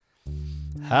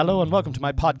Hello and welcome to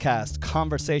my podcast,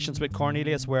 Conversations with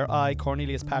Cornelius, where I,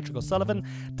 Cornelius Patrick O'Sullivan,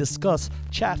 discuss,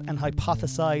 chat and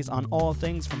hypothesize on all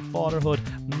things from fatherhood,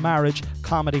 marriage,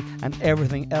 comedy and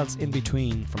everything else in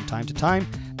between. From time to time,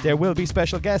 there will be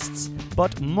special guests,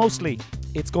 but mostly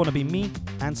it's going to be me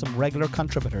and some regular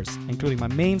contributors, including my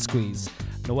main squeeze,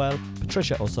 Noelle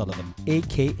Patricia O'Sullivan,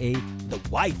 aka the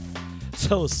wife.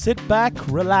 So sit back,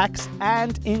 relax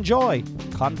and enjoy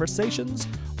Conversations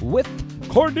with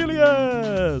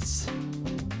Cornelius.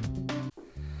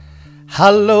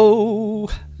 Hello,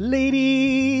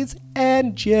 ladies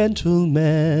and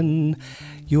gentlemen.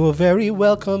 You are very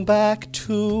welcome back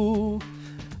to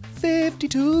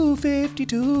 52,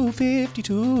 episode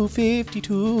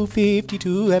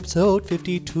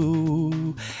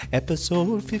 52,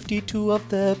 episode 52 of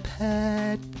the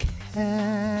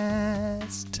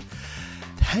podcast.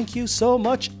 Thank you so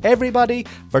much, everybody,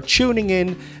 for tuning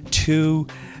in to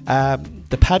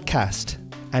the podcast.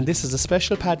 And this is a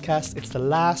special podcast. It's the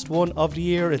last one of the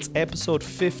year. It's episode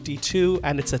 52,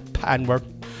 and we're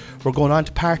going on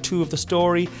to part 2 of the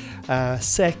story,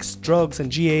 sex, drugs, and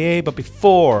GAA. But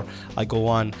before I go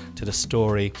on to the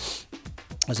story,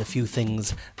 there's a few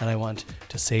things that I want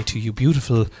to say to you,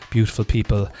 beautiful, beautiful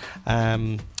people.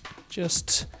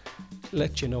 Just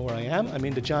let you know where I am. I'm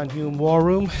in the John Hume War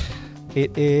Room.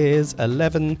 It is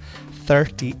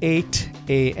 11:38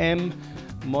 a.m.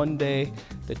 Monday,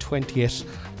 the 20th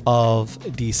of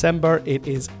December. It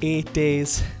is 8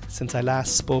 days since I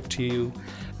last spoke to you,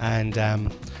 and I'm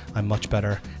much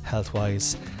better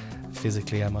health-wise.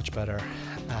 Physically, I'm much better.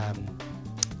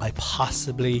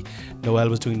 Noelle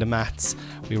was doing the maths.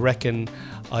 We reckon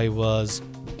I was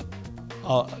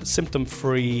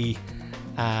symptom-free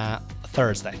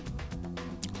Thursday.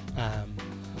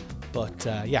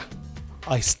 Yeah,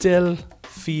 I still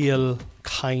feel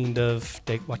kind of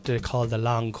what do they call the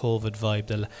long COVID vibe,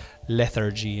 the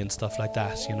lethargy and stuff like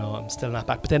that. You know, I'm still not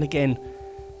back. But then again,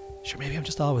 sure, maybe I'm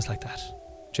just always like that.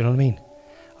 Do you know what I mean?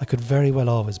 I could very well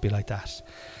always be like that.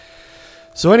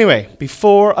 So anyway,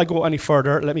 before I go any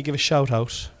further, let me give a shout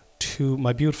out to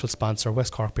my beautiful sponsor,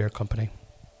 West Cork Beer Company.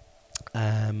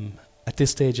 At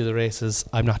this stage of the races,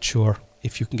 I'm not sure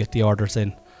if you can get the orders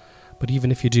in. But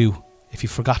even if you do, if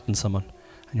you've forgotten someone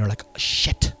and you're like, oh,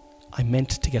 shit, I meant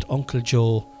to get Uncle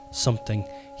Joe something.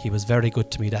 He was very good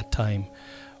to me that time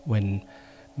when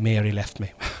Mary left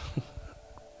me.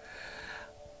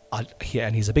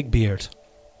 And he's a big beard.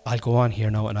 I'll go on here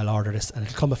now and I'll order this, and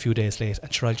it'll come a few days late,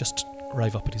 and sure, I'll just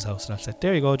arrive up at his house and I'll say,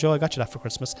 there you go, Joe, I got you that for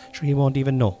Christmas. Sure, he won't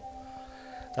even know.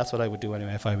 That's what I would do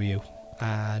anyway if I were you.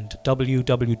 And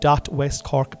www.West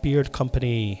Cork Beard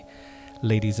Company,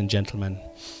 ladies and gentlemen.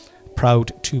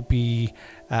 Proud to be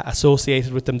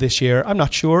associated with them this year. I'm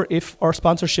not sure if our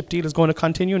sponsorship deal is going to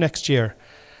continue next year.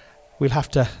 We'll have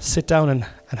to sit down and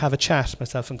have a chat,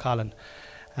 myself and Colin,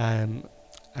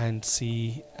 and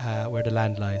see where the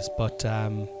land lies. But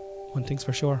one thing's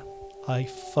for sure, I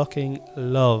fucking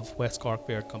love West Cork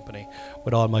Beard Company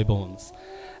with all my bones.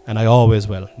 And I always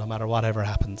will, no matter whatever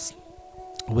happens.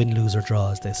 Win, lose or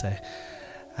draw, as they say.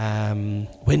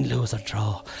 Win, lose or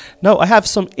draw. Now, I have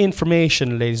some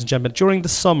information, ladies and gentlemen. During the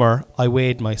summer, I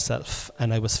weighed myself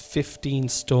and I was 15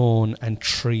 stone and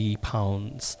 3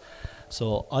 pounds.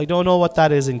 So I don't know what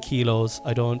that is in kilos.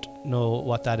 I don't know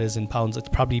what that is in pounds.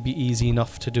 It'd probably be easy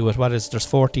enough to do it. There's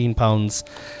 14 pounds.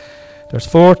 There's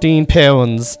 14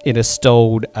 pounds in a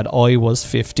stone, and I was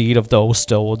 15 of those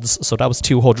stones. So that was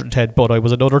 210, but I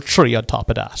was another 3 on top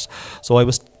of that. So I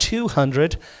was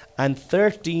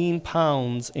 213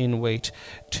 pounds in weight.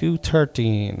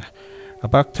 213.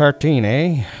 About 13,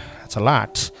 eh? That's a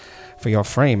lot for your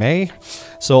frame, eh?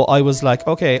 So I was like,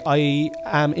 okay, I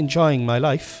am enjoying my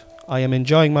life. I am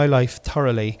enjoying my life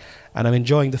thoroughly, and I'm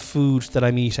enjoying the food that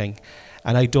I'm eating.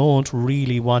 And I don't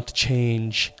really want to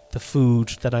change the food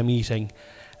that I'm eating.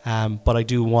 But I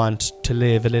do want to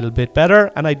live a little bit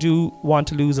better, and I do want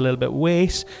to lose a little bit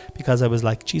weight, because I was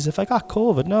like, geez, if I got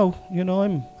COVID, no, you know,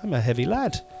 I'm a heavy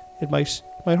lad. It might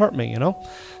hurt me, you know.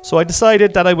 So I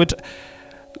decided that I would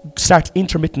start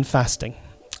intermittent fasting.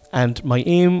 And my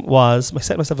aim was, I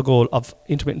set myself a goal of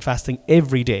intermittent fasting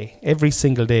every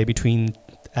single day between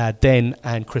then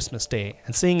and Christmas Day.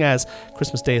 And seeing as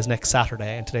Christmas Day is next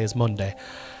Saturday and today is Monday,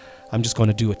 I'm just going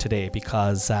to do it today,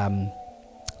 because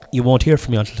you won't hear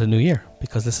from me until the new year,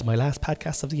 because this is my last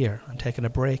podcast of the year. I'm taking a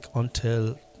break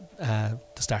until the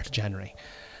start of January.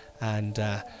 And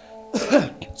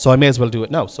so I may as well do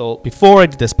it now. So before I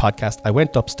did this podcast, I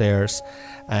went upstairs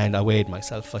and I weighed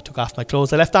myself. I took off my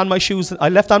clothes. I left on my shoes. I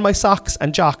left on my socks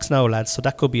and jocks now, lads. So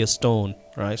that could be a stone,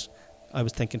 right? I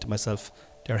was thinking to myself,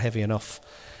 they're heavy enough.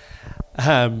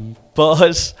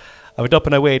 But I went up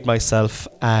and I weighed myself,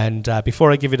 and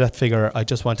before I give you that figure, I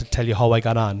just wanted to tell you how I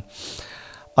got on.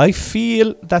 I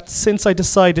feel that since I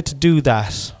decided to do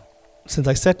that, since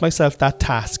I set myself that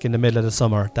task in the middle of the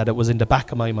summer, that it was in the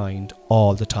back of my mind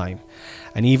all the time.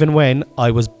 And even when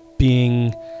I was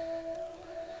being,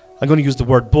 I'm going to use the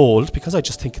word bold because I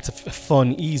just think it's a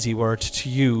fun, easy word to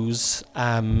use.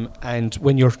 And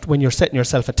when you're setting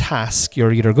yourself a task,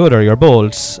 you're either good or you're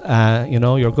bold.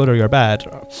 You're good or you're bad.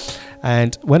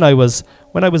 And when I was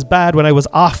bad, when I was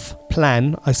off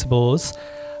plan, I suppose,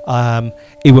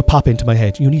 it would pop into my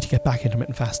head. You need to get back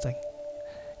intermittent fasting.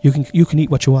 You can eat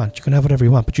what you want. You can have whatever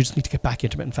you want, but you just need to get back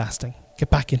intermittent fasting. Get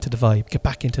back into the vibe. Get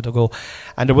back into the go.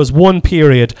 And there was one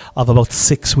period of about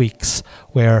 6 weeks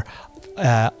where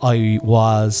I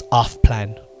was off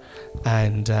plan.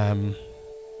 And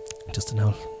just an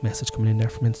old message coming in there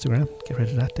from Instagram. Get rid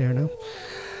of that there now.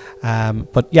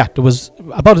 But yeah, there was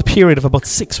about a period of about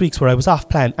 6 weeks where I was off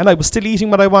plan, and I was still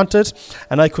eating what I wanted,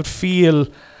 and I could feel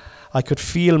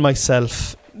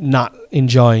myself not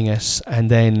enjoying it.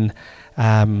 And then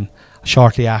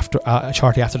shortly after the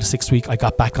 6th week, I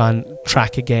got back on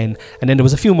track again, and then there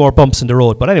was a few more bumps in the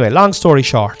road. But anyway, long story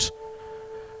short,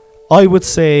 I would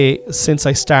say since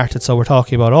I started, so we're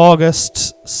talking about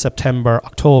August, September,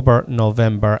 October,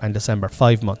 November and December,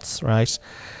 5 months, right?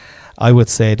 I would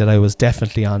say that I was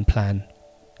definitely on plan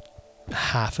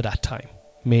half of that time,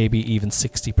 maybe even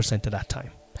 60% of that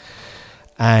time.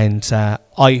 And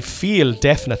I feel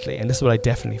definitely, and this is what I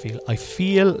definitely feel, I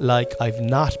feel like I've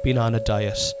not been on a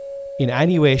diet in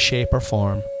any way, shape or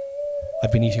form.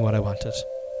 I've been eating what I wanted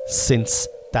since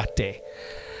that day,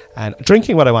 and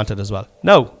drinking what I wanted as well.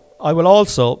 Now, I will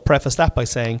also preface that by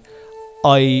saying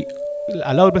I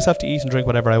allowed myself to eat and drink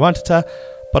whatever I wanted to,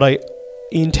 but I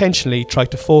intentionally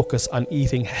tried to focus on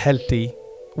eating healthy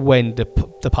when the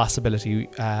possibility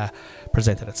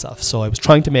presented itself. So I was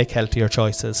trying to make healthier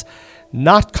choices,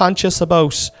 not conscious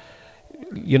about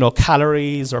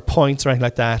calories or points or anything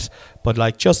like that, but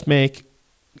like just make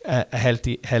a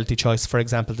healthy choice. For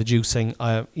example, the juicing.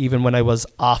 Even when I was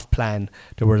off plan,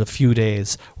 there were a few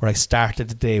days where I started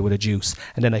the day with a juice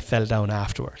and then I fell down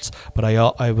afterwards. But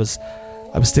I was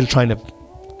still trying to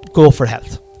go for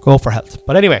health.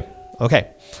 But anyway,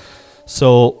 okay.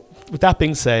 So with that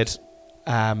being said,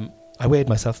 I weighed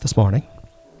myself this morning,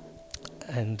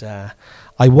 and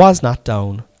I was not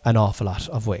down an awful lot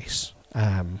of weight,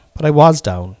 but I was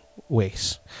down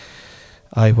weight.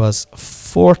 I was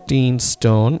 14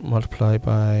 stone, multiplied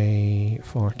by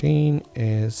 14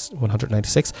 is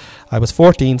 196. I was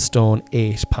 14 stone,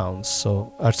 8 pounds.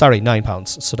 9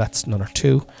 pounds. So that's another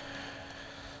 2.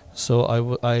 So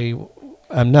I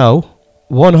am now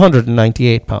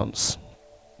 198 pounds.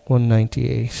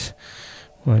 198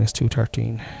 minus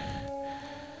 213.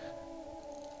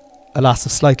 A loss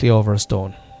of slightly over a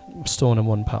stone and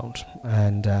 1 pound.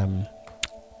 And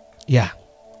yeah,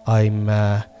 I'm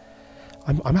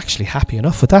actually happy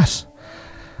enough with that.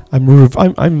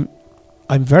 I'm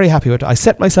very happy with it. I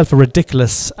set myself a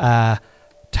ridiculous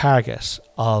target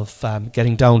of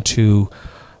getting down to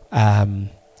the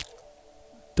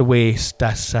weight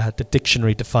that the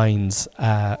dictionary defines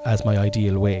as my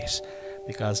ideal weight,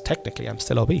 because technically I'm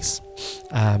still obese.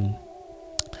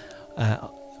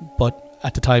 But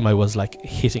at the time I was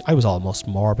I was almost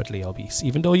morbidly obese.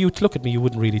 Even though you'd look at me, you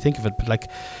wouldn't really think of it. But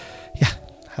yeah,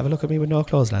 have a look at me with no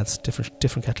clothes, lads. Different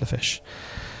kettle of fish.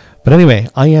 But anyway,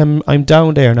 I'm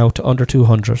down there now to under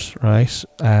 200, right?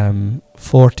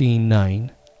 14.9,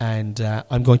 and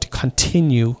I'm going to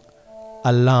continue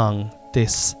along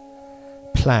this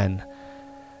plan,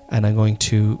 and I'm going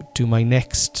to do my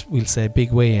next, we'll say,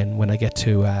 big weigh-in when I get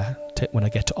to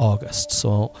August.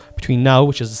 So between now,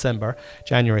 which is December,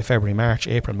 January, February, March,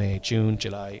 April, May, June,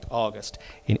 July, August,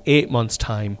 in 8 months'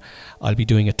 time, I'll be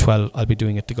doing it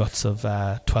the guts of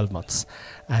 12 months,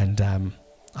 and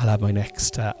I'll have my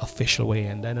next official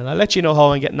weigh-in then, and I'll let you know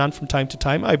how I'm getting on from time to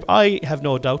time. I have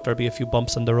no doubt there'll be a few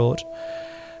bumps on the road,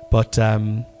 but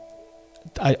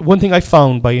one thing I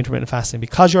found by intermittent fasting,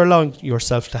 because you're allowing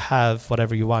yourself to have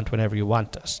whatever you want whenever you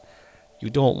want it, you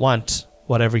don't want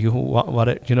whatever you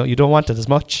want, you don't want it as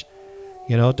much.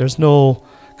 There's no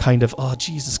kind of, oh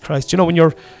Jesus Christ, when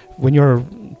you're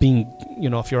being,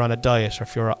 if you're on a diet, or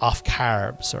if you're off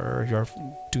carbs, or you're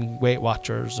doing Weight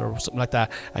Watchers or something like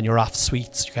that, and you're off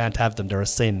sweets, you can't have them, they're a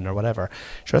sin or whatever.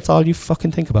 Sure, that's all you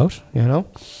fucking think about,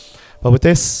 But with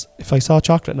this, if I saw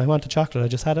chocolate and I wanted chocolate, I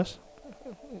just had it,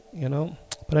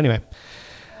 But anyway,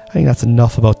 I think that's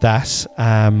enough about that.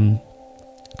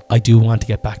 I do want to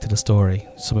get back to the story.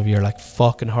 Some of you are like,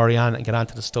 fucking hurry on and get on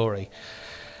to the story.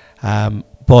 But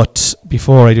But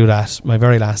before I do that, my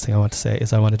very last thing I want to say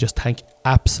is I want to just thank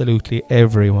absolutely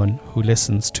everyone who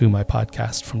listens to my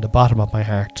podcast from the bottom of my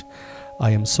heart. I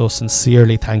am so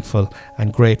sincerely thankful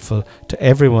and grateful to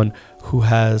everyone who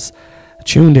has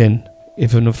tuned in,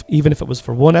 even if it was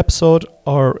for one episode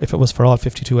or if it was for all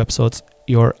 52 episodes.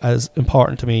 You're as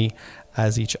important to me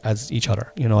as each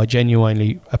other. You know, I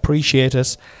genuinely appreciate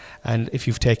it. And if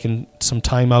you've taken some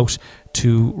time out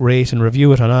to rate and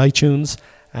review it on iTunes,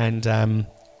 and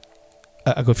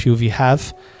a good few of you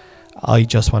have, I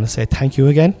just want to say thank you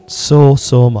again so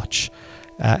much.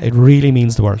 It really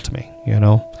means the world to me, you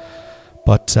know.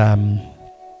 But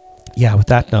yeah, with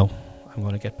that now, I'm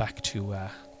going to get back to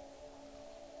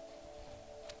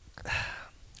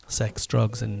sex,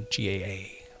 drugs, and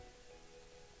GAA.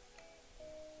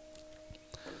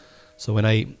 So when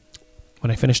I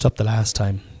finished up the last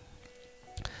time,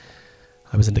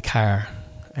 I was in the car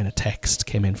and a text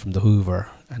came in from the Hoover,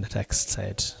 and the text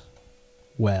said,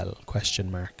 "Well,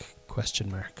 question mark.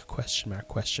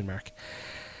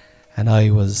 And I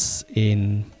was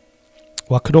in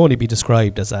what could only be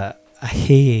described as a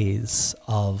haze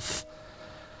of,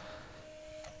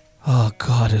 oh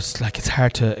God, it's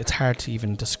hard to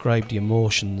even describe the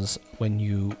emotions when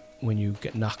you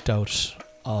get knocked out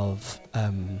of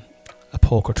a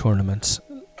poker tournament,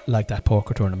 like that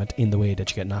poker tournament, in the way that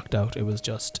you get knocked out. It was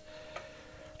just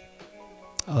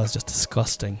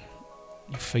disgusting.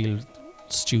 You feel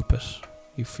stupid.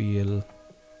 You feel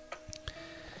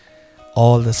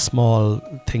all the small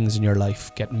things in your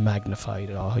life get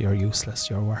magnified. Oh, you're useless,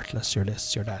 you're worthless, you're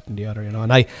this, you're that, and the other, you know.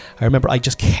 And I remember I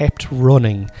just kept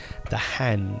running the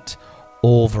hand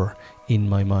over in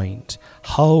my mind.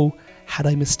 How had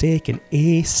I mistaken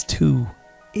ace 2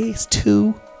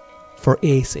 for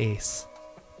ace?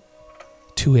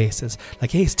 2 aces.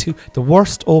 Like ace 2, the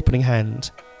worst opening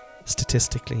hand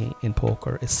statistically in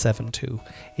poker is 7-2.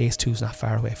 Ace 2 is not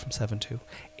far away from 7-2.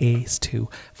 Ace 2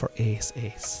 for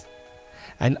ace.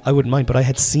 And I wouldn't mind, but I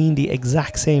had seen the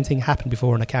exact same thing happen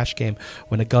before in a cash game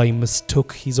when a guy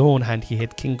mistook his own hand. He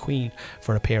hit king queen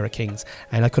for a pair of kings,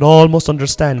 and I could almost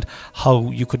understand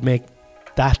how you could make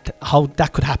that, how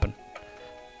that could happen.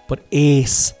 But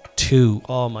ace 2,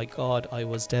 oh my God, I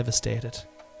was devastated.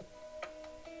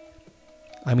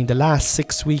 I mean, the last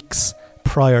 6 weeks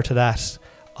prior to that,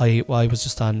 I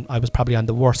was probably on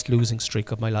the worst losing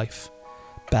streak of my life.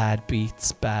 Bad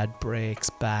beats, bad breaks,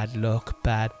 bad luck,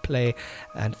 bad play,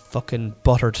 and fucking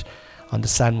buttered on the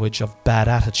sandwich of bad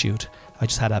attitude. I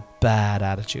just had a bad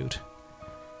attitude.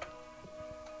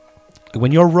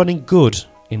 When you're running good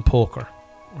in poker,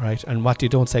 right, and what you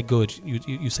don't say good,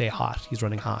 you say hot. He's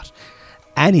running hot.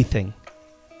 Anything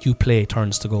you play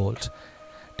turns to gold.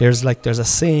 There's a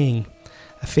saying,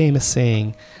 a famous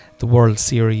saying, the World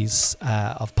Series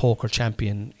of Poker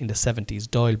champion in the 70s,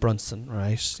 Doyle Brunson,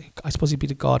 right? I suppose he'd be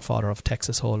the godfather of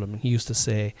Texas Hold'em. He used to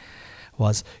say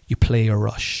was, you play your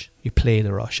rush, you play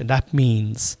the rush. And that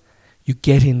means you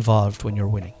get involved when you're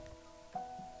winning.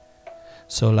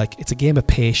 So like, it's a game of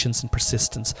patience and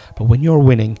persistence. But when you're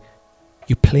winning,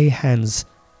 you play hands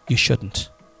you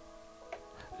shouldn't.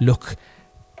 Luck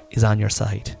is on your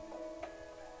side.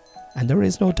 And there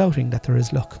is no doubting that there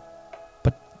is luck.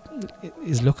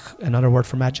 Is luck another word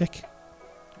for magic?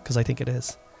 Because I think it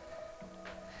is.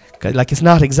 Like, it's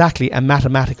not exactly a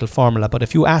mathematical formula, but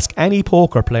if you ask any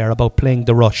poker player about playing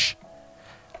the rush,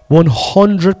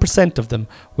 100% of them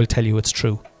will tell you it's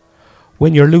true.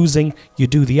 When you're losing, you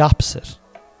do the opposite.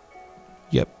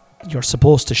 You're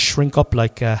supposed to shrink up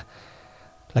like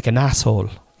an asshole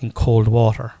in cold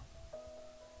water.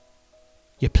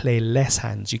 You play less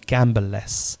hands, you gamble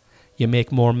less, you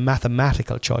make more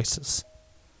mathematical choices.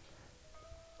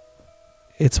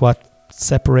 It's what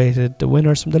separated the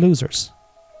winners from the losers.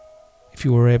 If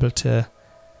you were able to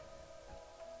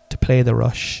play the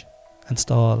rush and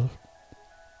stall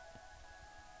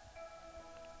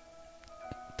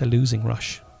the losing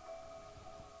rush.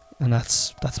 And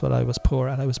that's what I was poor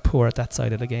at. I was poor at that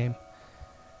side of the game.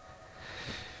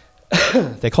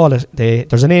 They call it,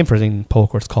 there's a name for it in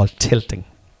poker, it's called tilting.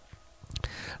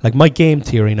 Like, my game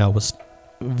theory now was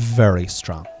very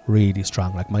strong, really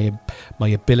strong. Like, my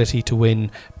ability to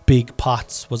win big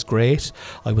pots was great.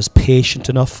 I was patient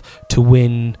enough to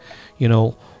win,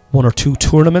 1 or 2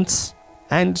 tournaments,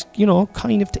 and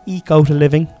kind of to eke out a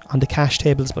living on the cash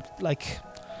tables. But like,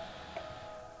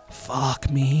 fuck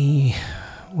me,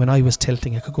 when I was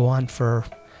tilting, it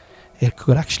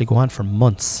could actually go on for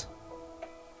months.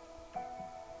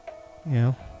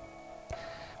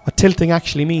 What tilting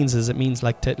actually means is, it means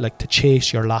like to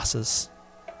chase your losses,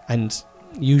 and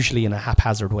usually in a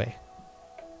haphazard way.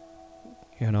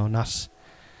 Not,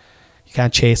 You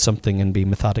can't chase something and be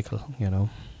methodical, you know.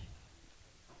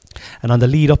 And on the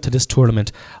lead up to this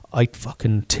tournament, I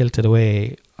fucking tilted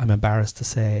away, I'm embarrassed to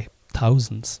say,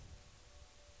 thousands.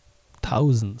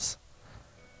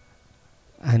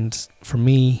 And for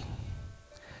me,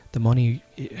 the money,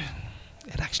 it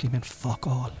actually meant fuck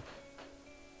all.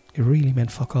 It really meant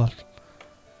fuck all.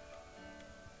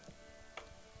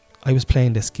 I was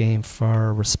playing this game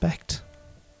for respect.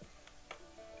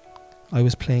 I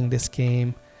was playing this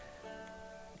game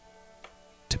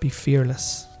to be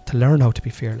fearless, to learn how to be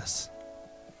fearless,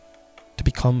 to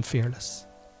become fearless.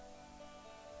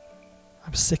 I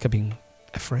was sick of being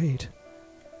afraid.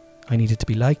 I needed to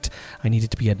be liked. I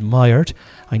needed to be admired.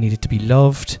 I needed to be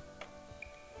loved.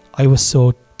 I was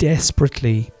so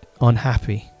desperately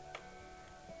unhappy.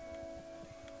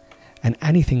 And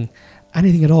anything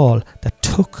at all that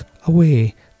took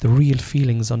away the real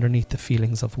feelings underneath the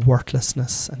feelings of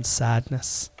worthlessness and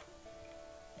sadness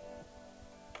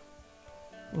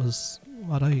was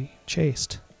what I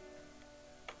chased.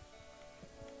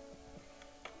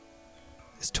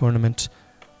 This tournament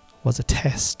was a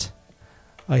test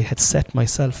I had set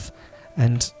myself,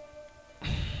 and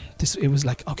it was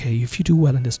like, okay, if you do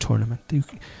well in this tournament, the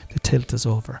tilt is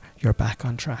over, you're back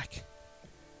on track.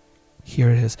 Here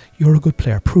it is, you're a good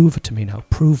player, prove it to me now,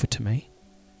 prove it to me.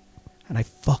 And I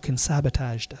fucking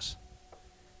sabotaged it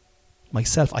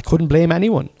myself. I couldn't blame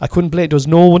anyone. There was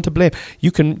no one to blame.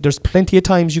 There's plenty of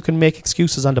times you can make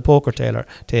excuses on the poker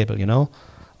table, you know.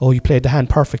 Oh, you played the hand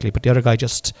perfectly, but the other guy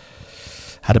just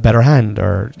had a better hand,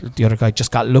 or the other guy just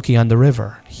got lucky on the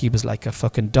river. He was like a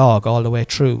fucking dog all the way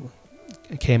through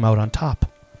and came out on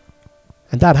top.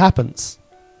 And that happens,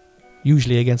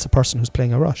 usually against a person who's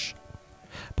playing a rush.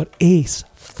 But ace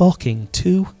fucking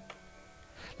 2.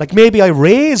 Like, maybe I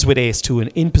raise with ace 2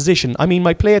 in position. I mean,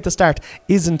 my play at the start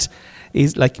is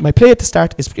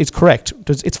correct.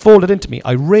 It's folded into me.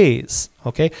 I raise,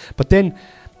 okay? But then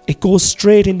it goes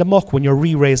straight in the muck when you're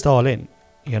re-raised all in,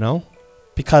 you know?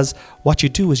 Because what you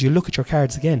do is you look at your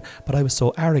cards again. But I was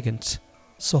so arrogant,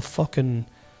 so fucking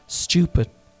stupid,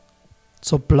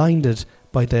 so blinded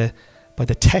by the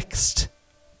text.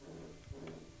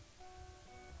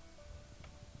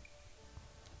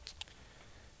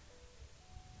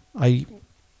 I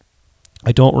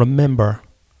don't remember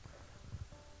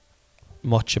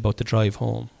much about the drive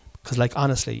home, because, like,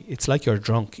 honestly, it's like you're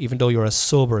drunk, even though you're as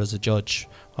sober as a judge.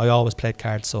 I always played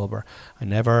cards sober. I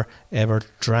never ever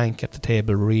drank at the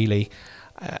table, really,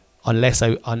 unless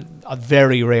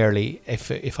very rarely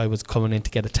if I was coming in to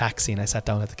get a taxi and I sat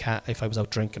down at if I was out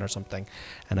drinking or something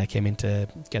and I came in to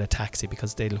get a taxi,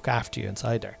 because they look after you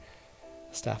inside there.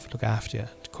 The staff would look after you.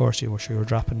 Of course, you were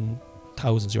dropping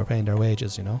thousands, you were paying their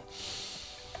wages, you know.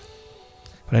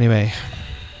 But anyway,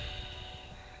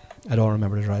 I don't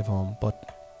remember the drive home,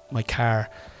 but my car,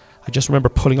 I just remember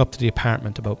pulling up to the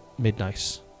apartment about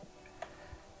midnight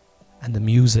and the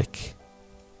music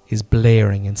is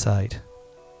blaring inside,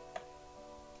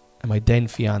 and my then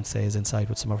fiance is inside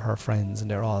with some of her friends, and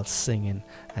they're all singing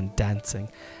and dancing,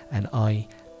 and I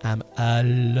am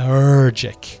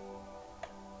allergic,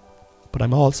 but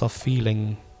I'm also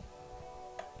feeling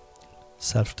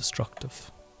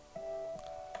self-destructive.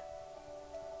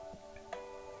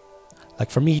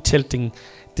 Like, for me, tilting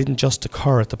didn't just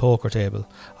occur at the poker table.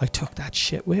 I took that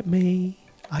shit with me.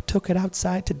 I took it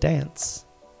outside to dance.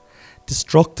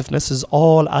 Destructiveness is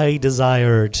all I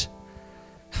desired.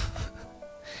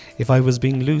 If I was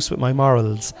being loose with my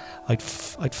morals, I'd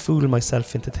fool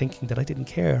myself into thinking that I didn't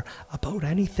care about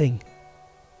anything.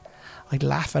 I'd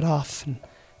laugh it off and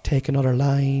take another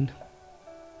line.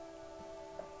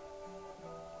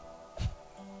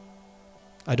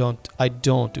 I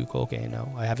don't do cocaine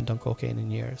now. I haven't done cocaine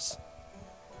in years.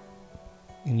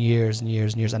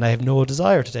 And I have no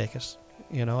desire to take it.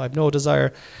 You know, I have no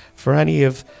desire for any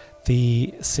of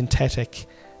the synthetic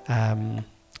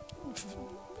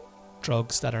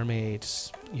drugs that are made,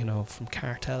 you know, from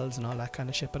cartels and all that kind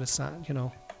of shit. But it's not, you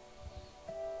know,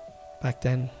 back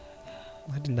then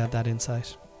I didn't have that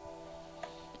insight.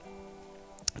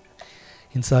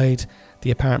 Inside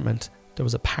the apartment, there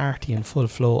was a party in full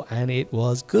flow, and it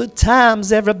was good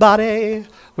times, everybody.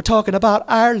 We're talking about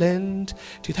Ireland,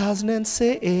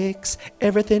 2006,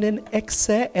 everything in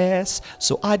excess.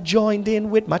 So I joined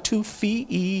in with my 2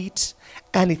 feet,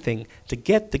 anything to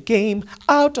get the game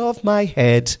out of my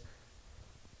head.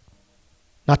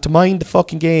 Not to mind the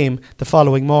fucking game the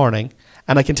following morning.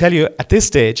 And I can tell you, at this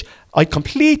stage, I'd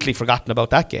completely forgotten about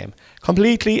that game.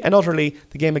 Completely and utterly,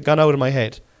 the game had gone out of my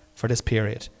head for this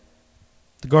period.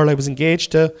 The girl I was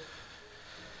engaged to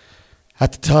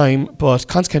at the time, but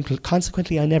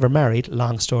consequently I never married,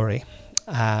 long story.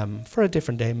 For a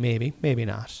different day, maybe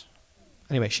not.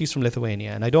 Anyway, she's from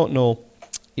Lithuania, and I don't know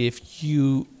if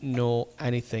you know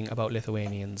anything about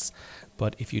Lithuanians,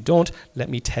 but if you don't, let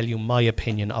me tell you my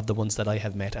opinion of the ones that I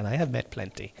have met, and I have met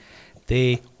plenty.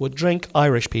 They would drink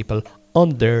Irish people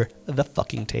under the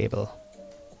fucking table.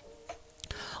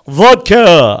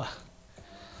 Vodka!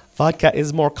 Vodka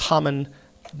is more common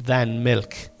than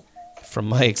milk, from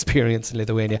my experience in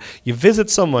Lithuania. You visit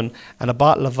someone and a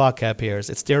bottle of vodka appears.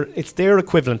 It's their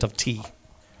equivalent of tea.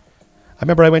 I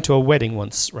remember I went to a wedding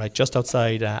once, right, just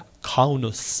outside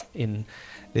Kaunas in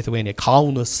Lithuania.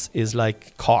 Kaunas is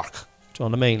like Cork. Do you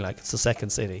know what I mean? Like, it's the second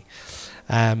city.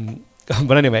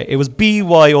 But anyway, it was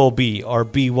BYOB or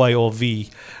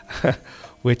BYOV,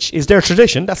 which is their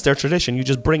tradition. That's their tradition. You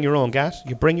just bring your own gat.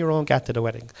 You bring your own gat to the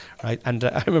wedding, right? And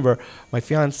I remember my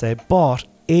fiance bought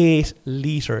 8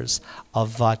 litres of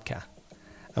vodka.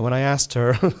 And when I asked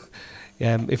her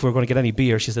if we were going to get any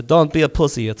beer, she said, "Don't be a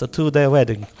pussy. It's a 2-day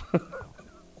wedding."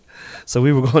 So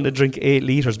we were going to drink 8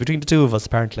 litres between the two of us,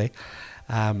 apparently,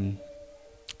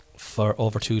 for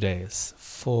over 2 days.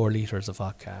 4 litres of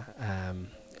vodka.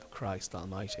 Christ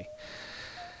almighty.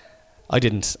 I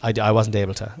didn't. I wasn't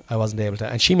able to.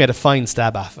 And she made a fine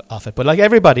stab off it. But like,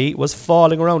 everybody was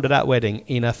falling around at that wedding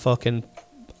in a fucking,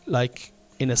 like,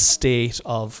 in a state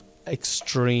of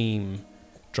extreme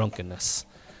drunkenness.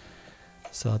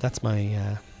 So that's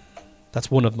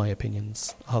one of my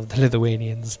opinions of the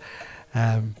Lithuanians.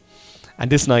 And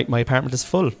this night my apartment is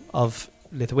full of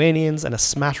Lithuanians and a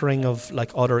smattering of like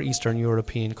other Eastern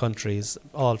European countries,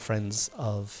 all friends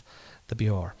of the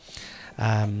Bjor.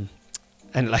 And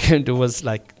like there was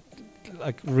like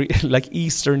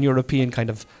Eastern European kind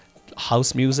of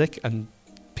house music, and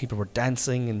people were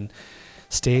dancing in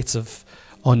states of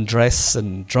undress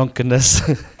and drunkenness.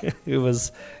 It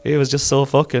was just so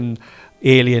fucking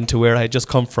alien to where I had just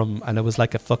come from, and it was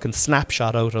like a fucking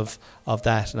snapshot out of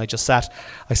that. And I sat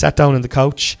down on the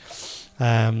couch.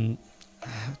 I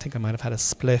think I might have had a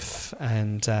spliff,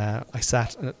 and I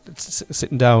sat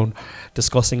sitting down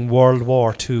discussing World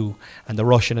War II and the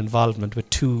Russian involvement with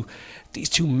these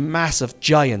two massive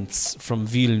giants from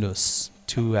Vilnius,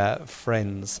 two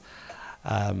friends,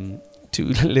 to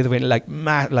Lithuania, like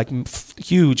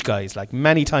huge guys. Like,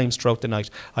 many times throughout the night,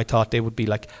 I thought they would be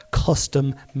like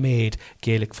custom-made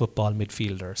Gaelic football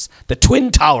midfielders. The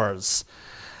Twin Towers,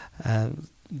 the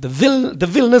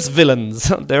Vilnius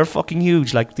Villains. They're fucking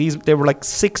huge. Like, they were like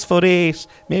 6'8",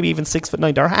 maybe even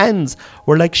 6'9". Their hands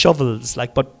were like shovels,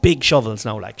 but big shovels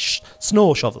now, like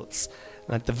snow shovels.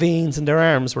 Like, the veins in their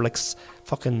arms were like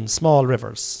fucking small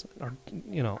rivers, or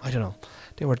I don't know.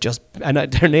 They were just, and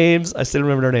their names, I still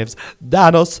remember their names,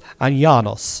 Danos and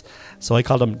Janos. So I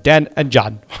called them Dan and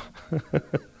John.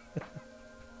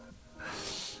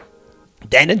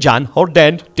 Dan and John, or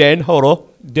Dan, Horo,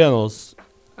 Danos,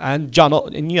 and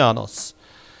Jano and Janos.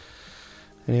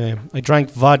 Anyway, I drank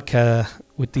vodka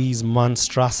with these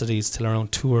monstrosities till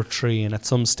around 2 or 3, and at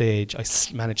some stage I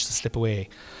managed to slip away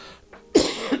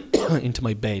into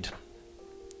my bed.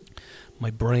 My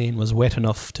brain was wet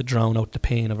enough to drown out the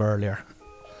pain of earlier.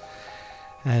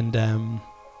 And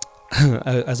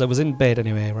as I was in bed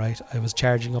anyway, right, I was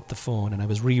charging up the phone and I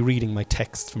was rereading my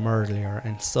text from earlier,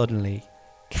 and suddenly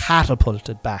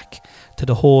catapulted back to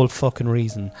the whole fucking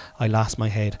reason I lost my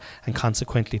head and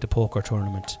consequently the poker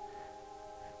tournament.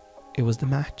 It was the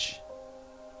match.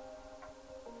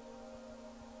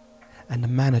 And the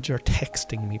manager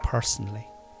texting me personally.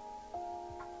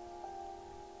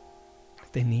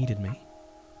 They needed me.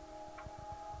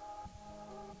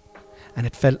 And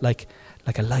it felt like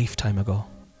a lifetime ago.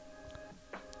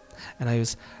 And I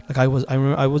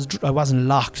wasn't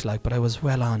locked, but I was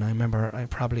well on. I remember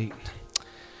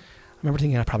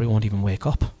thinking I probably won't even wake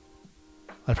up.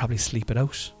 I'll probably sleep it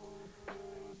out.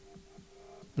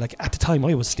 Like, at the time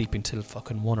I was sleeping till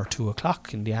fucking 1 or 2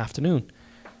 o'clock in the afternoon.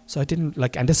 So I didn't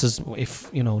and this is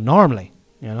if, normally,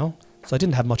 so I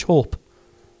didn't have much hope.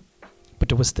 But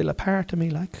there was still a part of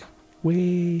me,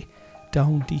 way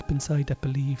down deep inside, that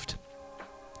believed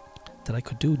that I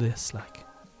could do this, I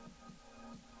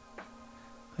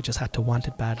just had to want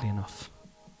it badly enough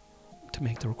to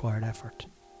make the required effort.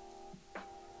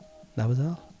 That was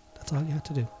all. That's all you had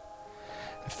to do.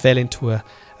 I fell into a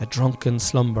drunken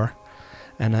slumber,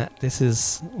 and this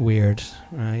is weird,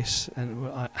 right? And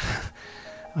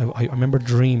I remember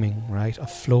dreaming, right,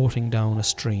 of floating down a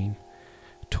stream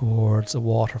towards a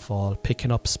waterfall,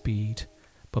 picking up speed,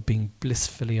 but being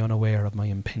blissfully unaware of my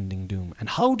impending doom. And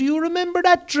how do you remember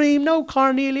that dream now,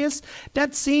 Cornelius?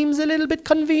 That seems a little bit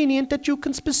convenient that you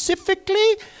can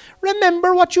specifically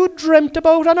remember what you dreamt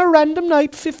about on a random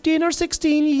night 15 or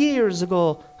 16 years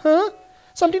ago. Huh?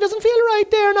 Something doesn't feel right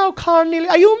there now,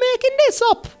 Cornelius. Are you making this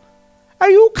up? Are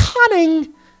you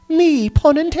conning me?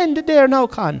 Pun intended there now,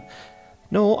 Con.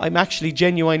 No, I'm actually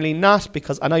genuinely not,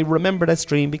 and I remember this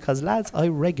dream because, lads, I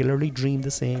regularly dream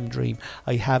the same dream.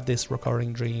 I have this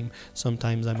recurring dream.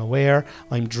 Sometimes I'm aware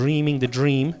I'm dreaming the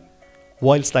dream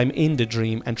whilst I'm in the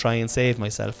dream and try and save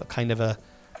myself. I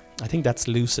think that's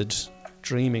lucid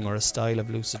dreaming, or a style of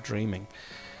lucid dreaming.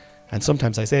 And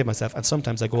sometimes I save myself, and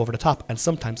sometimes I go over the top, and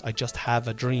sometimes I just have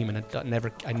a dream, and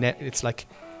it's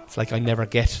like I never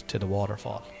get to the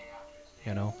waterfall.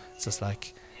 It's just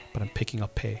like, but I'm picking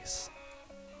up pace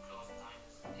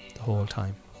the whole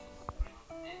time.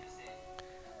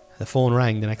 The phone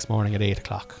rang the next morning at 8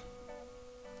 o'clock,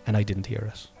 and I didn't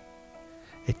hear it.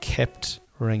 It kept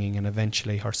ringing, and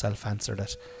eventually herself answered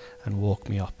it and woke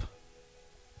me up.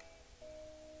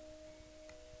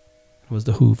 It was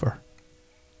the Hoover.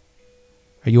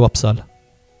 Are you up, Sol?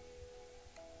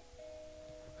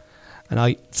 And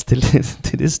I still,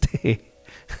 to this day,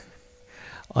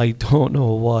 I don't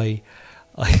know why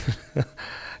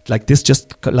this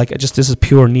is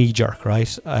pure knee jerk,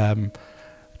 right?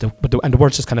 The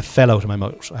words just kind of fell out of my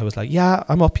mouth. I was like, yeah,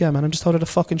 I'm up, yeah, man. I'm just out of the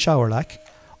fucking shower,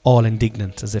 all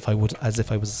indignant, as if I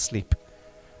was asleep.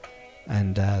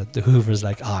 And the Hoover's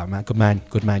like, man,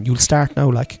 good man. You'll start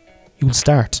now, you'll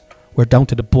start. We're down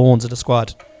to the bones of the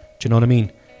squad. Do you know what I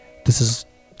mean? This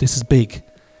is big.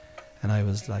 And I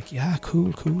was like, yeah, cool,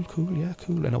 yeah,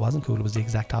 cool. And it wasn't cool. It was the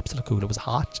exact opposite of cool. It was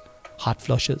hot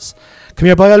flushes. Come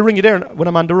here, boy, I'll ring you there when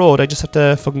I'm on the road. I just have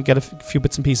to fucking get a few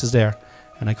bits and pieces there.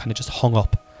 And I kind of just hung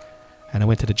up. And I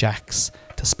went to the Jacks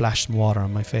to splash some water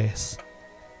on my face.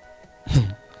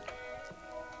 And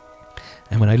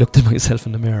when I looked at myself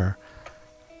in the mirror,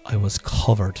 I was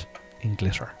covered in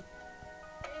glitter.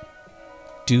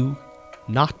 Do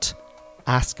not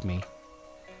ask me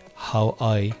how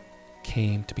I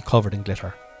came to be covered in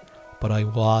glitter, but I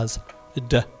was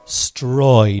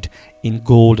destroyed in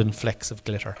golden flecks of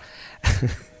glitter.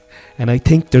 And I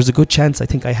think there's a good chance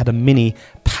I had a mini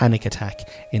panic attack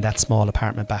in that small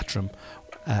apartment bathroom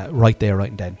right there,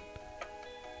 right and then.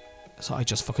 So I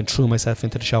just fucking threw myself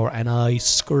into the shower and I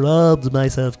scrubbed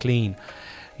myself clean.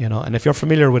 And if you're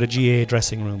familiar with a GA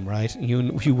dressing room, right,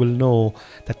 you will know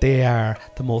that they are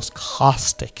the most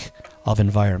caustic of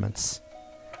environments.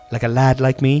 Like a lad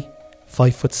like me,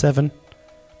 5'7",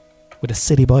 with a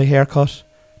city boy haircut,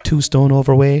 2 stone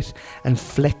overweight, and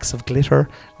flecks of glitter,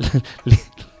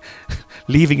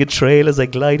 leaving a trail as I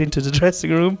glide into the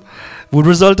dressing room, would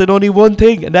result in only one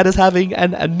thing, and that is having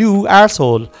a new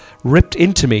arsehole ripped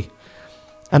into me,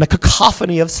 and a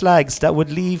cacophony of slags that would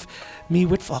leave me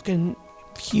with fucking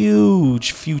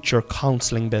huge future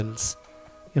counselling bills.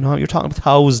 You're talking about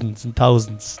thousands and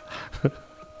thousands.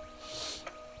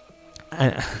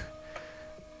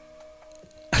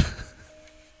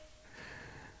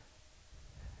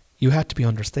 You had to be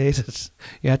understated.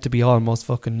 You had to be almost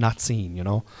fucking not seen,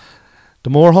 The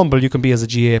more humble you can be as a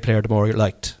GA player, the more you're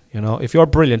liked. If you're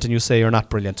brilliant and you say you're not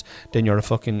brilliant, then you're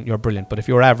brilliant. But if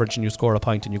you're average and you score a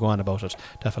point and you go on about it,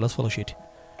 that fella's full of shit.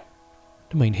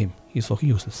 Don't mind him. He's fucking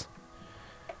useless.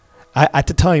 At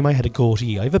the time, I had a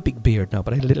goatee. I have a big beard now,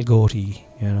 but I had a little goatee,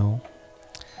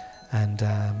 And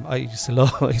I used to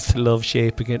love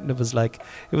shaping it, and it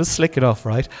was slick enough,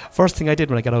 right? First thing I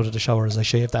did when I got out of the shower is I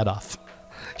shaved that off.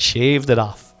 Shaved it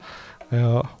off.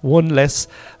 One less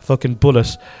fucking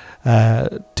bullet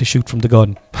to shoot from the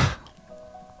gun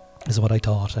is what I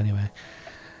thought, anyway.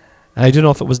 And I don't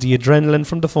know if it was the adrenaline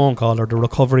from the phone call or the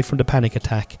recovery from the panic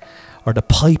attack or the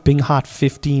piping hot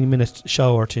 15-minute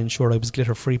shower to ensure I was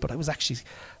glitter free, but I was actually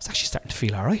starting to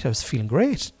feel alright. I was feeling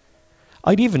great.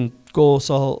 I'd even go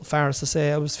so far as to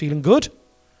say I was feeling good.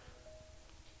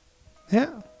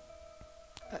 Yeah.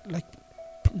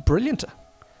 Brilliant.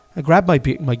 I grabbed my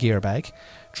gear bag,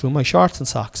 threw my shorts and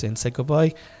socks in, said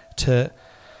goodbye to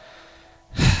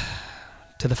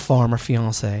the former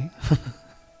fiancé,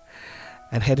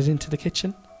 and headed into the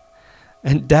kitchen.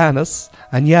 And Danis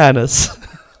and Yanis,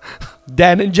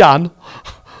 Dan and John,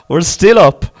 were still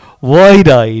up,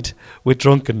 wide-eyed with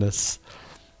drunkenness.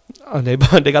 And they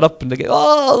got up and they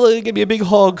gave me a big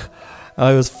hug.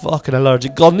 I was fucking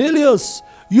allergic. Cornelius,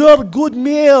 you're a good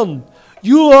man.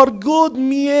 You are a good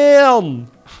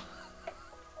man.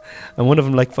 And one of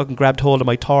them fucking grabbed hold of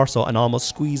my torso and almost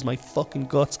squeezed my fucking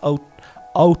guts out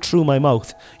through my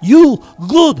mouth. You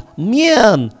good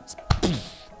man.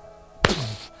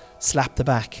 Slapped the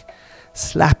back.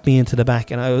 Slapped me into the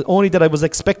back. And only that I was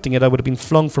expecting it, I would have been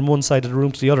flung from one side of the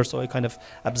room to the other, so I kind of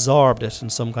absorbed it in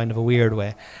some kind of a weird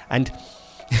way. And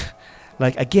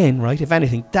again, right, if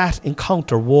anything, that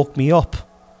encounter woke me up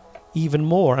even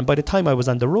more. And by the time I was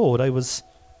on the road, I was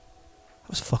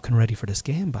fucking ready for this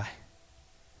game, bye.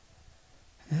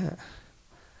 Yeah.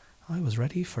 I was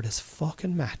ready for this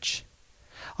fucking match.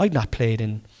 I'd not played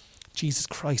in, Jesus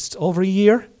Christ, over a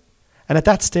year. And at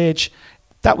that stage,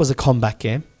 that was a comeback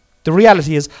game. The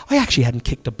reality is, I actually hadn't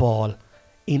kicked a ball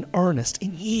in earnest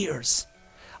in years.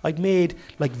 I'd made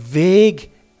like vague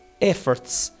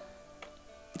efforts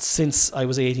since I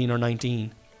was 18 or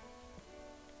 19.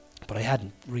 But I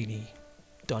hadn't really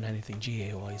done anything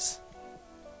GAA-wise.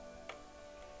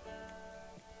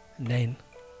 And then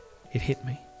it hit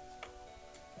me.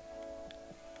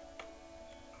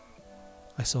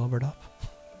 I sobered up.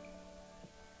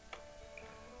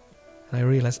 And I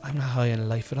realised I'm not high on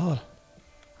life at all.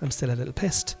 I'm still a little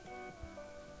pissed.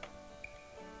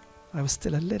 I was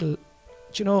still a little... Do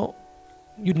you know,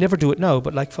 you'd never do it now,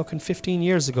 but like fucking 15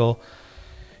 years ago,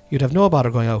 you'd have no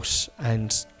bother going out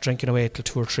and drinking away till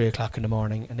 2 or 3 o'clock in the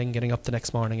morning and then getting up the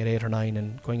next morning at 8 or 9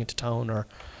 and going into town, or...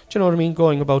 Do you know what I mean?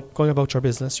 Going about your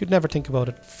business. You'd never think about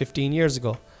it 15 years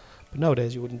ago. But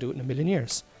nowadays, you wouldn't do it in a million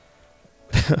years.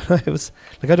 It was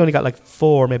like I'd only got like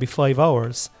 4, maybe 5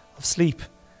 hours of sleep,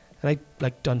 and I'd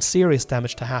like done serious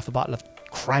damage to half a bottle of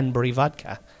cranberry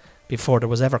vodka before there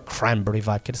was ever cranberry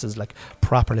vodka. This is like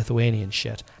proper Lithuanian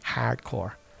shit,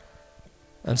 hardcore.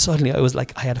 And suddenly I was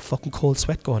like, I had a fucking cold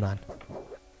sweat going on.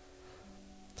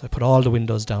 So I put all the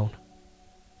windows down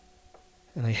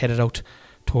and I headed out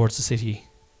towards the city,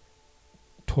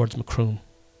 towards Macroom,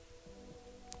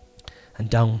 and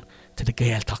down to the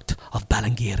Gaeltacht of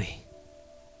Ballingeary.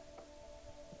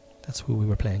 That's who we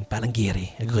were playing,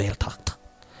 Ballingeary, a Gaeltacht.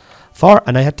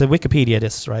 And I had to Wikipedia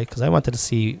this, right, because I wanted to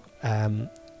see, I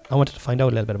wanted to find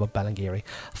out a little bit about Ballingeary.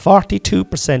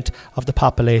 42% of the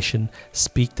population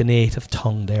speak the native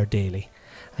tongue there daily.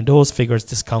 And those figures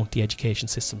discount the education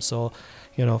system. So,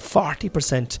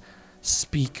 40%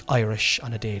 speak Irish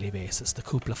on a daily basis. The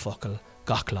Cúpla Focal,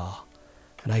 Gachlaw.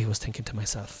 And I was thinking to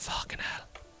myself, fucking hell.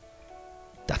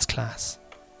 That's class.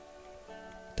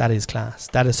 That is class.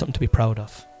 That is something to be proud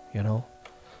of,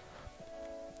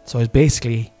 So I was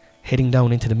basically heading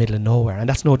down into the middle of nowhere. And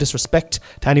that's no disrespect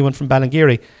to anyone from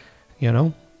Ballingeary,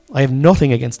 I have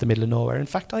nothing against the middle of nowhere. In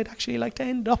fact, I'd actually like to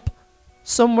end up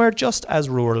somewhere just as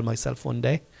rural myself one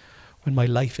day when my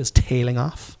life is tailing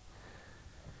off.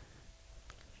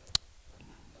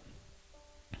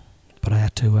 But I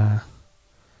had to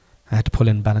pull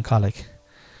in Ballincollig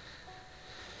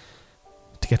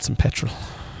to get some petrol.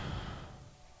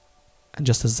 And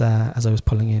just as I was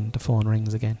pulling in, the phone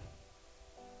rings again.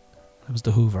 It was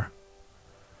the Hoover.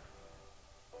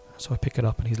 So I pick it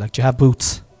up and he's like, "Do you have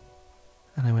boots?"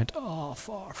 And I went, "Oh,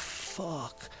 for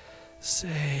fuck's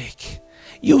sake.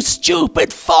 You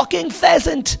stupid fucking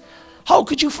pheasant! How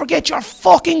could you forget your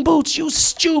fucking boots, you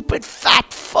stupid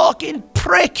fat fucking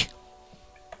prick!"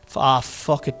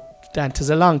 Fuck it, Dan, 'tis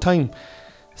a long time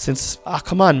since...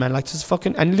 come on, man, like, this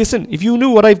fucking... And listen, if you knew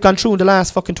what I've gone through in the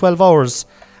last fucking 12 hours...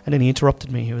 And then he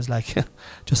interrupted me. He was like,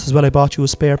 "Just as well I bought you a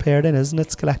spare pair then, isn't it,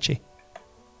 Scalacci?"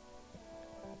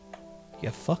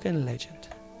 You fucking legend.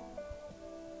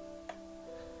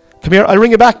 Come here, I'll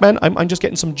ring you back, man. I'm just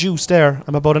getting some juice there.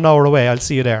 I'm about an hour away. I'll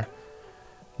see you there.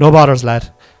 No bothers,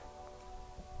 lad.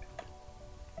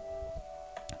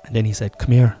 And then he said,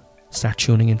 "Come here. Start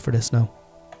tuning in for this now.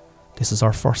 This is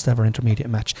our first ever intermediate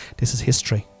match. This is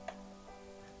history.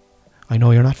 I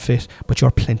know you're not fit, but you're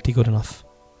plenty good enough.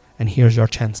 And here's your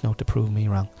chance now to prove me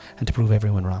wrong and to prove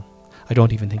everyone wrong." I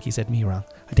don't even think he said me wrong.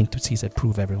 I think he said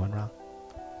prove everyone wrong.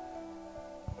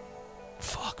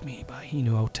 Fuck me, but he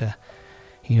knew how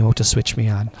to switch me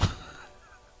on.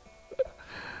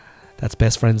 That's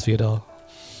best friends for you, though.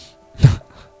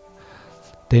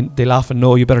 They'll often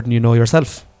know you better than you know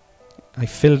yourself. I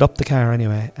filled up the car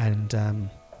anyway, and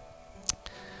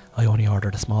I only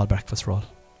ordered a small breakfast roll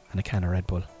and a can of Red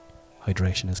Bull.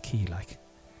 Hydration is key, like.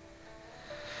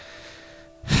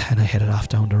 And I headed off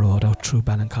down the road, out through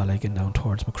Ballincollig and down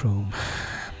towards Macroom.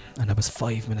 And I was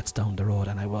 5 minutes down the road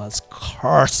and I was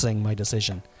cursing my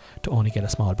decision to only get a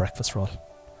small breakfast roll.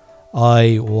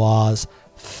 I was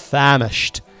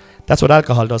famished. That's what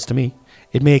alcohol does to me.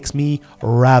 It makes me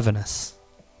ravenous.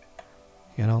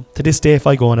 To this day, if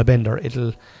I go on a bender,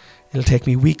 it'll take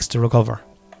me weeks to recover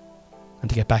and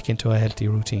to get back into a healthy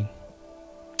routine.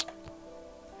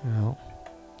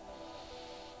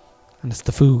 And it's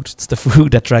the food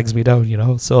that drags me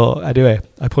down, So anyway,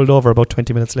 I pulled over about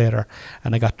 20 minutes later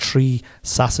and I got 3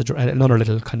 sausage, another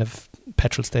little kind of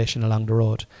petrol station along the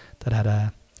road that had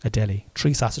a deli.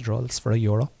 3 sausage rolls for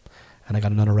 €1 and I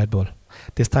got another Red Bull.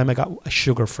 This time I got a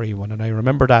sugar-free one, and I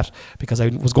remember that because I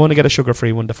was going to get a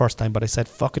sugar-free one the first time, but I said,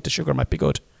 fuck it, the sugar might be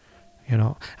good,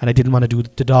 and I didn't want to do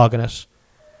the dog in it.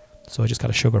 So I just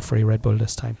got a sugar-free Red Bull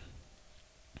this time.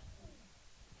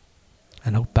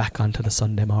 And out back onto the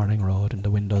Sunday morning road, and the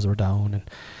windows were down, and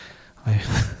I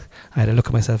I had to look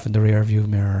at myself in the rear view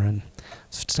mirror and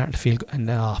starting to feel good. And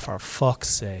for fuck's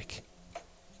sake,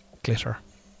 glitter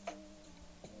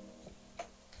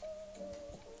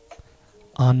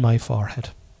on my forehead.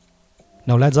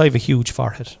 Now, lads, I have a huge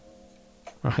forehead.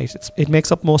 Right, it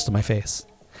makes up most of my face.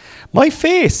 My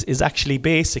face is actually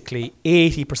basically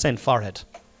 80% forehead,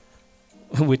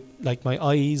 with like my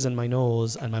eyes and my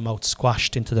nose and my mouth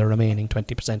squashed into the remaining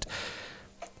 20%.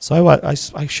 So I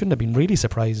shouldn't have been really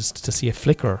surprised to see a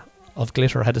flicker of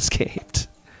glitter had escaped.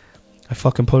 I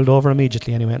fucking pulled over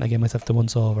immediately anyway, and I gave myself the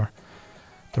once over.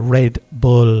 The Red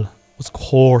Bull was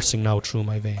coursing now through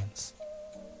my veins.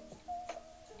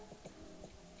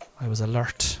 I was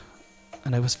alert,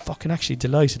 and I was fucking actually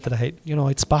delighted that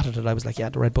I'd spotted it. I was like, yeah,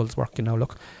 the Red Bull's working now,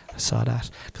 look. I saw that.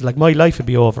 Because like my life would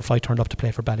be over if I turned up to play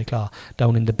for Ballyclaw,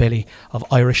 down in the belly of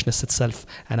Irishness itself,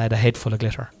 and I had a head full of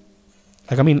glitter.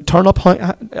 Like, I mean,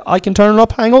 I can turn up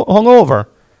hungover.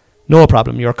 No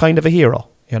problem, you're kind of a hero,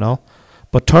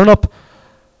 But turn up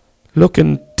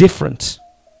looking different,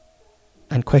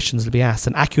 and questions will be asked,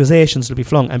 and accusations will be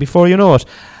flung, and before you know it,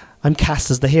 I'm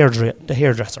cast as the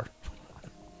hairdresser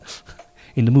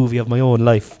in the movie of my own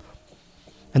life.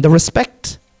 And the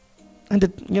respect and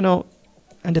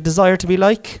the desire to be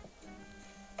liked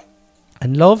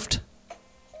and loved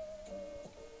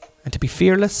and to be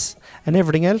fearless and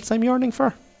everything else I'm yearning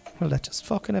for, well, that just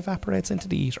fucking evaporates into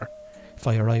the ether if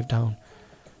I arrive down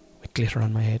with glitter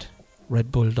on my head,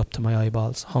 Red Bulled up to my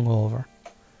eyeballs, hungover.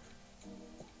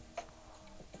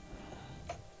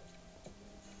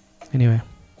 Anyway,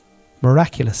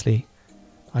 miraculously,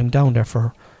 I'm down there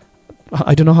for,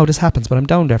 I don't know how this happens, but I'm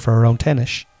down there for around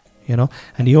 10ish,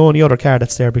 and the only other car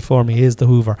that's there before me is the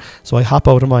Hoover. So I hop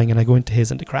out of mine and I go into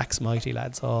his, and the crack's mighty,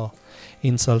 lads. Oh,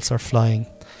 insults are flying.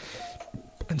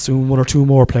 And soon one or two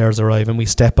more players arrive, and we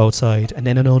step outside, and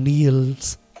then an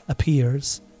O'Neill's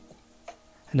appears,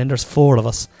 and then there's four of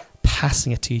us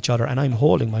passing it to each other, and I'm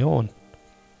holding my own.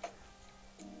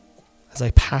 As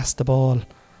I pass the ball,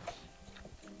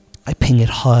 I ping it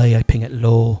high, I ping it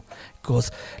low, it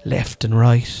goes left and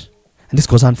right, and this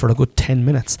goes on for a good 10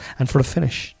 minutes, and for the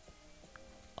finish,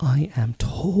 I am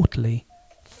totally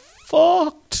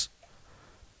fucked.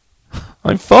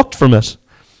 I'm fucked from it.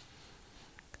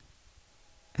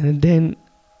 And then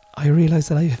I realise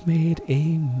that I have made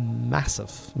a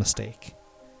massive mistake.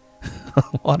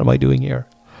 What am I doing here?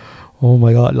 Oh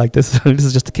my God, like this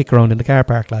is just a kick around in the car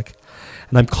park, like.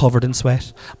 And I'm covered in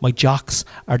sweat. My jocks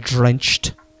are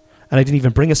drenched. And I didn't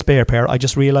even bring a spare pair. I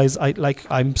just realised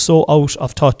I'm so out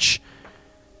of touch.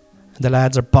 And the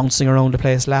lads are bouncing around the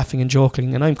place, laughing and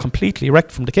joking, and I'm completely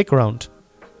wrecked from the kick around.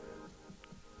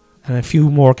 And a few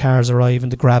more cars arrive,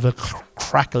 and the gravel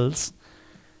crackles.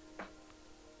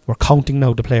 We're counting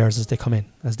now the players as they come in,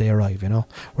 as they arrive,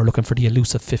 We're looking for the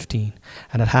elusive 15.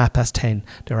 And at 10:30,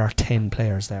 there are 10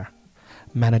 players there.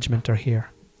 Management are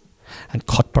here. And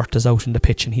Cuthbert is out in the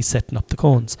pitch, and he's setting up the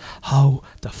cones. How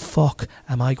the fuck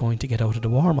am I going to get out of the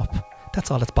warm-up?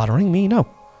 That's all that's bothering me now.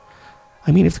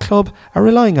 I mean, if the club are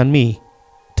relying on me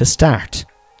to start,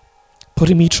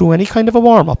 putting me through any kind of a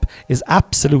warm-up is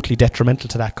absolutely detrimental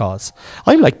to that cause.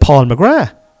 I'm like Paul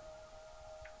McGrath.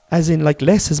 As in, like,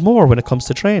 less is more when it comes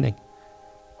to training.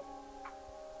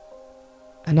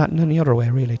 And not in any other way,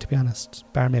 really, to be honest.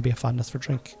 Bar maybe a fondness for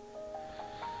drink.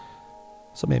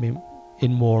 So maybe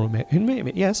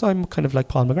yes, I'm kind of like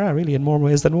Paul McGrath, really, in more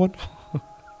ways than one.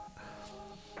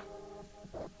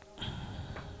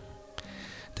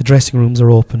 The dressing rooms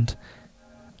are opened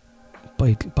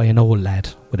by an old lad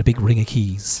with a big ring of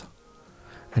keys.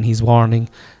 And he's warning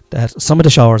that some of the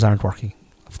showers aren't working.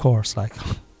 Of course, like...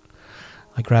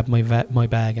 I grab my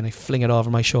bag and I fling it over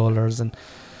my shoulders, and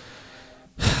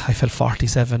I felt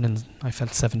 47 and I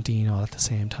felt 17 all at the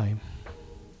same time.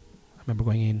 I remember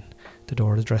going in the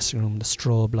door of the dressing room, the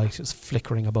strobe light was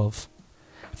flickering above.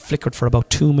 It flickered for about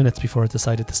 2 minutes before it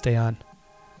decided to stay on.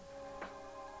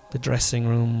 The dressing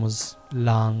room was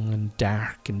long and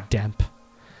dark and damp,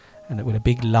 and with a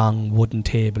big long wooden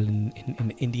table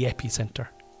in the epicentre.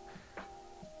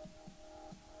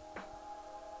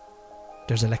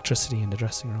 There's electricity in the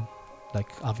dressing room, like,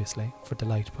 obviously for the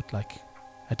light, but like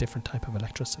a different type of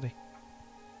electricity.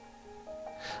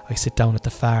 I sit down at the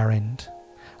far end,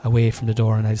 away from the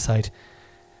door, and I decide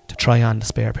to try on the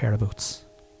spare pair of boots.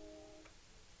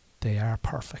 They are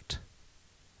perfect.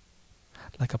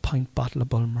 Like a pint bottle of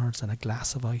Bulmers and a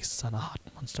glass of ice on a hot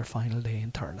Munster final day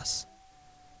in Thurles.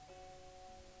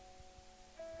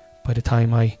 By the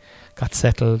time I got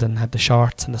settled and had the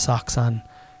shorts and the socks on,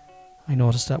 I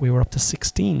noticed that we were up to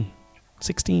 16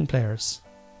 players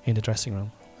in the dressing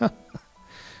room.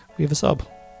 We have a sub.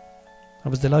 I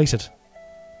was delighted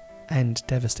and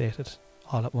devastated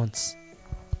all at once.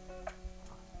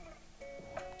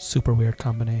 Super weird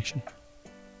combination.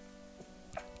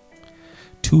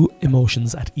 Two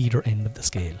emotions at either end of the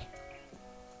scale.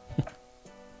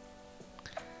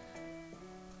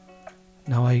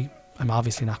 Now I'm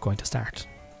obviously not going to start,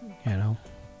 you know.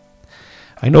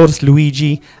 I noticed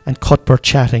Luigi and Cuthbert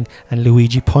chatting, and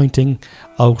Luigi pointing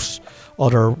out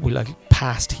other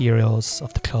past heroes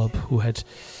of the club who had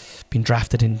been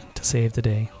drafted in to save the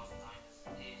day.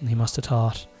 And he must have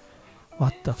thought,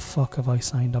 what the fuck have I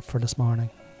signed up for this morning?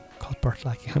 Cuthbert,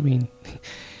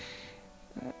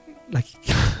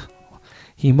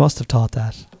 he must have thought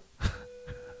that.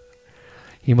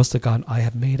 He must have gone, I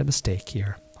have made a mistake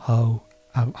here. How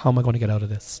am I going to get out of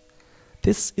this?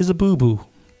 This is a boo-boo.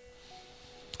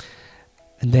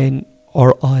 And then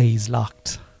our eyes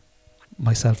locked,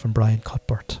 myself and Brian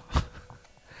Cuthbert.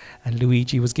 And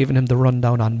Luigi was giving him the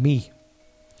rundown on me,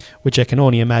 which I can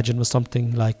only imagine was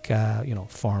something like,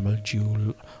 formal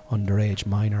dual, underage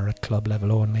minor at club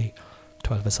level only,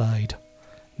 12 aside,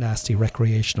 nasty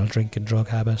recreational drink and drug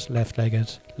habit,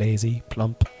 left-legged, lazy,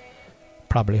 plump,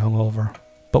 probably hungover,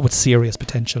 but with serious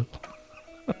potential.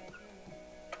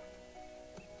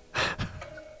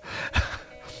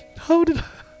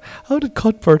 How did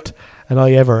Cuthbert and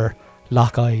I ever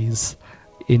lock eyes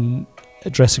in a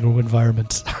dressing room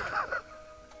environment?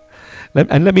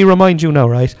 And let me remind you now,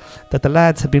 right, that the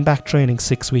lads had been back training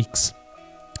 6 weeks.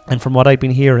 And from what I'd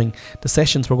been hearing, the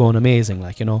sessions were going amazing.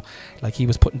 Like he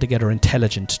was putting together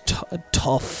intelligent,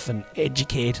 tough and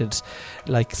educated,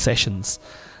 sessions,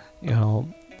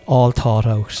 all thought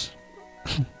out.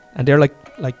 And they're like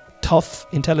tough,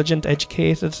 intelligent,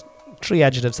 educated, 3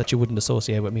 adjectives that you wouldn't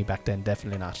associate with me back then,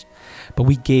 definitely not. But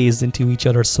we gazed into each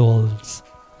other's souls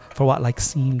for what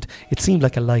seemed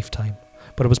like a lifetime,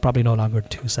 but it was probably no longer than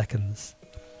 2 seconds.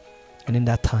 And in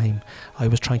that time, I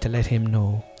was trying to let him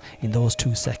know, in those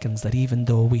 2 seconds, that even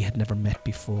though we had never met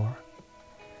before,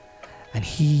 and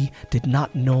he did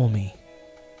not know me,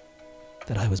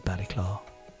 that I was Ballyclaw.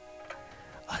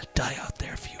 I'll die out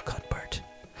there for you, Cuthbert.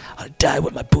 I'll die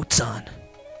with my boots on.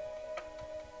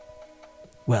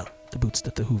 Well, the boots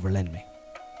that the Hoover lend me.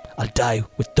 I'll die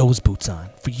with those boots on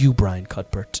for you, Brian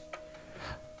Cuthbert.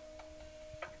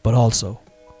 But also,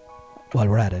 while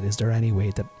we're at it, is there any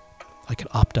way that I can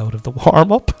opt out of the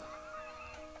warm-up?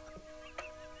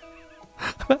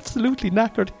 I'm absolutely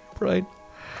knackered, Brian.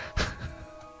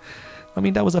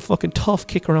 That was a fucking tough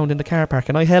kick around in the car park,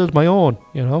 and I held my own,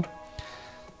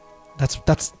 That's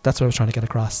what I was trying to get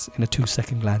across in a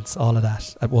 2-second glance, all of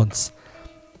that at once.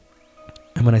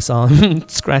 And when I saw him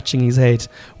scratching his head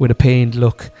with a pained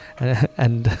look,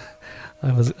 and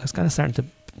I was kind of starting to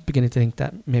beginning to think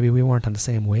that maybe we weren't on the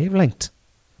same wavelength.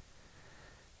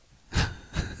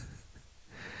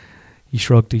 He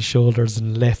shrugged his shoulders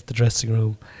and left the dressing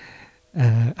room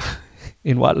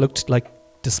in what looked like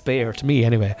despair to me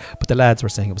anyway, but the lads were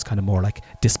saying it was kind of more like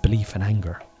disbelief and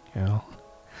anger,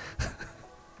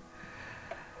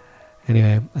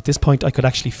 Anyway, at this point I could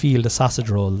actually feel the sausage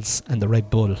rolls and the Red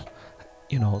Bull,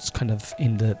 it's kind of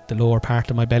in the lower part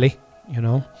of my belly,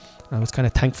 I was kind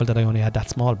of thankful that I only had that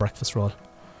small breakfast roll.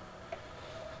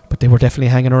 But they were definitely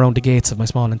hanging around the gates of my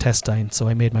small intestine, so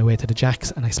I made my way to the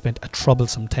Jacks, and I spent a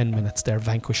troublesome 10 minutes there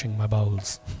vanquishing my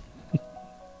bowels.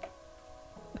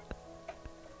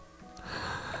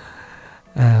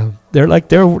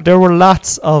 There were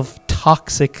lots of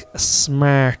toxic,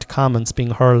 smart comments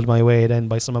being hurled my way then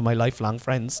by some of my lifelong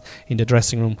friends in the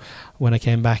dressing room when I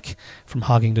came back from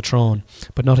hogging the throne,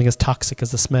 but nothing as toxic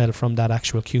as the smell from that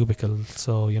actual cubicle.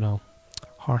 So,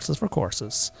 horses for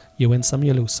courses. You win some,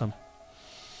 you lose some.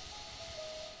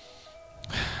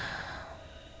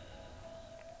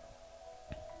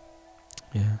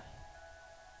 Yeah.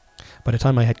 By the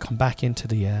time I had come back into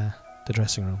the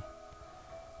dressing room,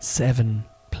 7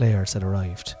 players had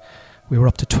arrived. We were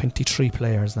up to 23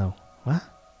 players now. What?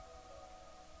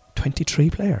 23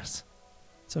 players.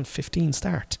 So 15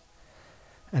 start.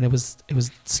 And it was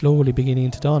slowly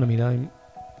beginning to dawn on me that I'm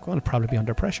going to probably be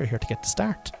under pressure here to get the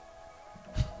start.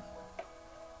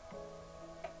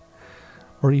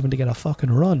 Or even to get a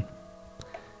fucking run.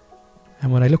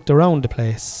 And when I looked around the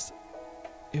place,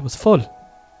 it was full.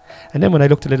 And then when I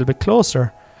looked a little bit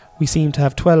closer, we seemed to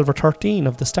have 12 or 13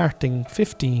 of the starting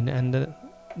 15, and the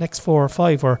next 4 or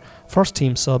 5 were first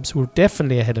team subs who were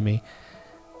definitely ahead of me.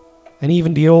 And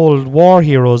even the old war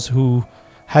heroes who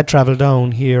had travelled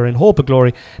down here in hope of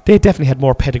glory, they definitely had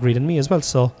more pedigree than me as well.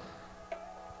 So,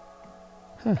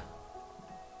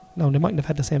 no, they mightn't have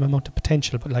had the same amount of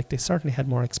potential, but they certainly had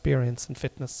more experience and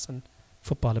fitness and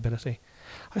football ability.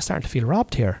 I was starting to feel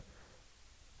robbed here.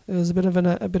 It was a bit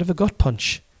of a gut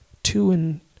punch. 2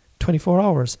 in 24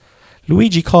 hours.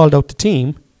 Luigi called out the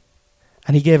team,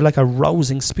 and he gave like a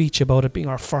rousing speech about it being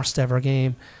our first ever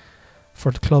game for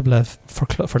the club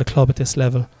for the club at this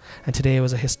level. And today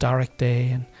was a historic day,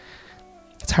 and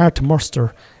it's hard to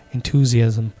muster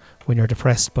enthusiasm when you're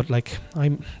depressed. But like I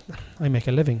make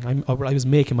a living. I was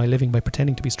making my living by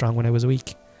pretending to be strong when I was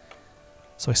weak.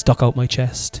 So I stuck out my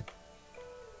chest,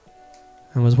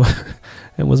 and was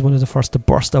one of the first to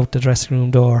burst out the dressing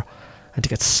room door and to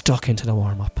get stuck into the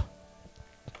warm up.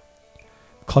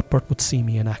 Cuthbert would see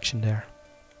me in action there.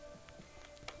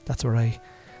 That's where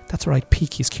I'd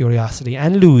pique his curiosity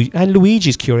and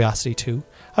Luigi's curiosity too.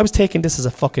 I was taking this as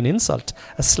a fucking insult,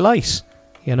 a slight,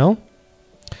 you know.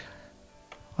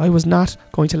 I was not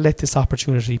going to let this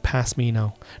opportunity pass me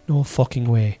now. No fucking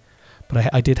way.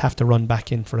 But I did have to run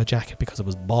back in for a jacket because it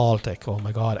was Baltic, oh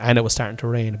my god, and it was starting to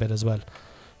rain a bit as well,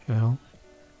 you know.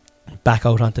 Back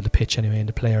out onto the pitch anyway, and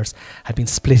the players had been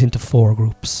split into 4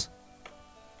 groups.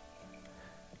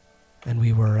 And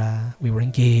we were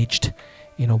engaged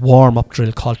in a warm-up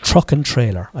drill called truck and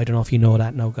trailer. I don't know if you know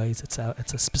that now, guys. It's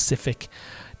a specific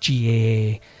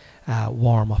GAA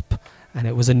warm-up, and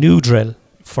it was a new drill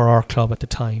for our club at the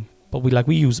time. But we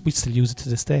still use it to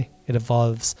this day. It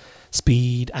involves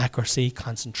speed, accuracy,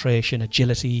 concentration,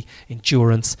 agility,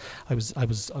 endurance. I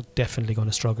was definitely going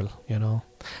to struggle, you know.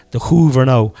 The Hoover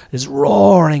now is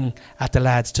roaring at the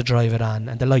lads to drive it on,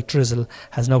 and the light drizzle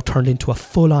has now turned into a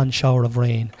full-on shower of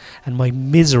rain, and my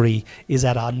misery is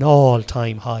at an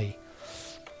all-time high.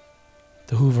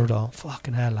 The Hoover, though,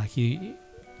 fucking hell, like he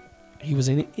was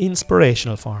in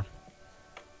inspirational form.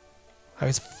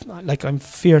 I'm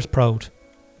fierce proud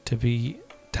to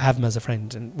have him as a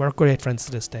friend, and we're great friends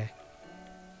to this day,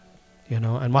 you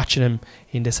know. And watching him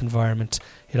in this environment,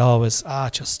 it always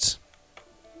just,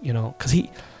 you know, because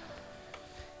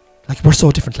we're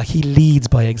so different. Like, he leads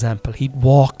by example. He'd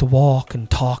walk the walk and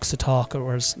talks the talk,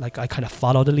 whereas like I kind of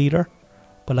follow the leader,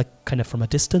 but like kind of from a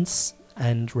distance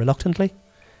and reluctantly.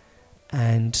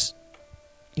 And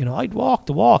you know, I'd walk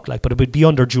the walk, like, but it would be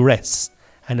under duress,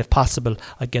 and if possible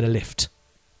I'd get a lift.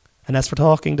 And as for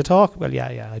talking the talk, well,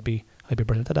 yeah, I'd be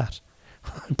brilliant at that.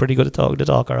 I'm pretty good at talking the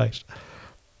talk, all right.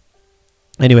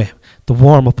 Anyway, the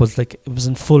warm-up was like, it was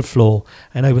in full flow,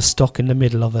 and I was stuck in the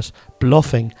middle of it,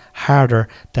 bluffing harder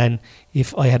than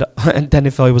if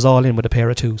I was all in with a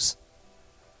pair of 2s.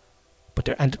 But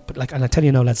I tell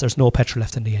you now, lads, there's no petrol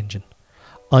left in the engine.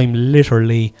 I'm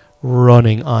literally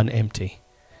running on empty,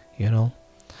 you know.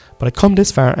 But I'd come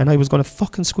this far, and I was going to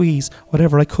fucking squeeze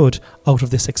whatever I could out of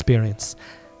this experience.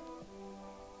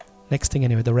 Next thing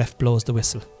anyway, the ref blows the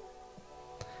whistle,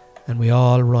 and we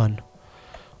all run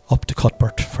up to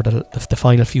Cuthbert for the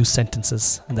final few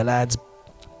sentences, and the lads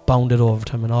bounded over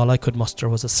to him, and all I could muster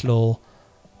was a slow,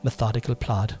 methodical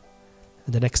plod.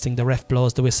 And the next thing, the ref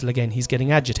blows the whistle again. He's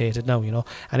getting agitated now, you know,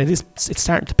 and it's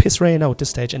starting to piss rain out at this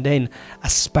stage. And then a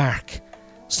spark,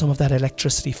 some of that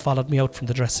electricity followed me out from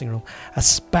the dressing room. A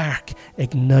spark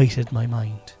ignited my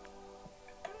mind.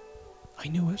 I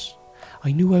knew it.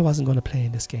 I knew I wasn't going to play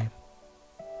in this game.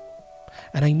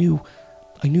 And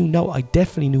I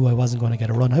definitely knew I wasn't going to get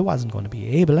a run. I wasn't going to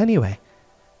be able anyway.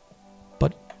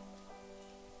 But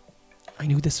I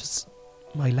knew this was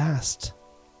my last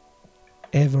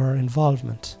ever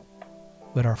involvement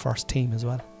with our first team as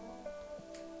well.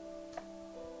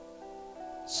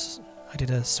 So I did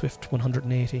a swift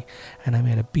 180, and I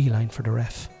made a beeline for the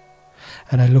ref.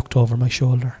 And I looked over my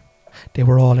shoulder. They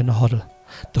were all in a huddle.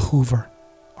 The Hoover,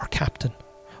 our captain,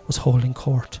 was holding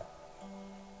court.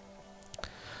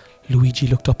 Luigi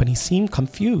looked up and he seemed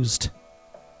confused.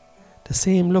 The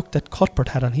same look that Cuthbert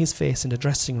had on his face in the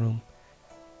dressing room.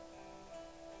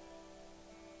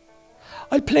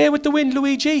 "I'll play with the wind,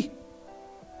 Luigi!"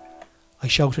 I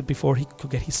shouted before he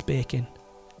could get his spake in,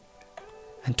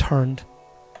 and turned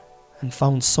and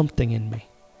found something in me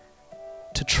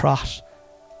to trot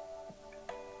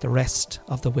the rest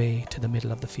of the way to the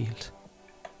middle of the field.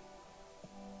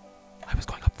 I was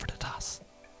going up for the toss.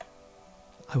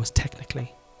 I was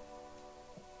technically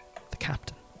the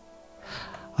captain.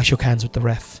 I shook hands with the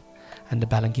ref and the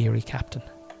Ballingeary captain.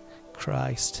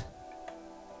 Christ,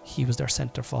 he was their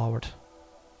centre forward.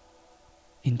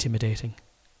 Intimidating.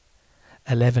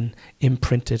 11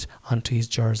 imprinted onto his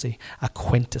jersey, a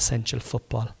quintessential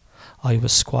football. I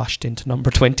was squashed into number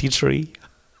 23.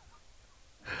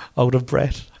 Out of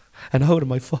breath and out of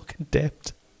my fucking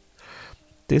depth.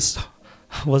 This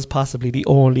was possibly the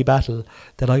only battle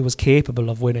that I was capable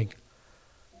of winning.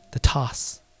 The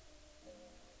toss.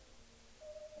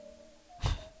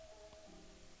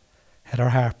 "Head or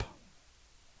harp?"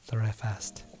 the ref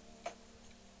asked.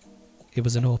 It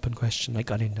was an open question. I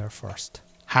got in there first.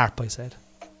 Harp, I said.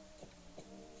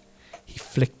 He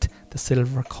flicked the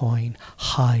silver coin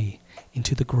high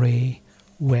into the grey,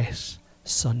 wet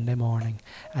Sunday morning,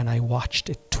 and I watched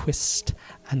it twist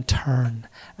and turn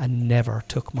and never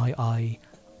took my eye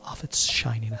off its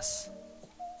shininess.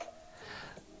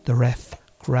 The ref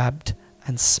grabbed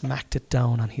and smacked it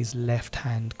down on his left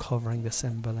hand, covering the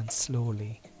symbol, and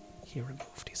slowly he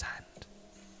removed his hand.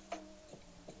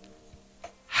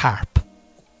 Harp.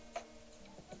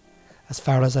 As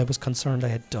far as I was concerned, I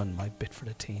had done my bit for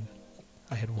the team.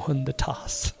 I had won the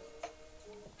toss.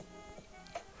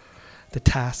 The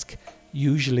task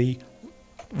usually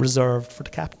reserved for the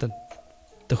captain.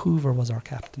 The Hoover was our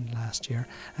captain last year,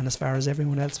 and as far as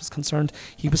everyone else was concerned,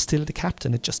 he was still the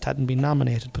captain. It just hadn't been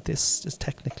nominated, but this is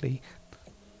technically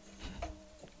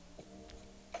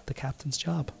the captain's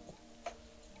job.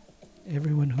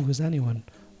 Everyone who was anyone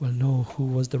will know who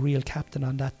was the real captain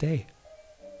on that day.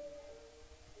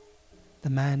 The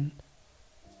man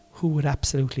who with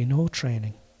absolutely no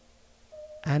training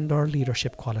and or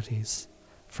leadership qualities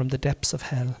from the depths of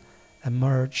hell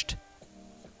emerged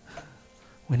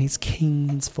when his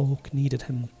kinsfolk needed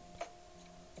him,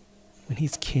 when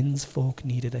his kinsfolk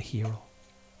needed a hero.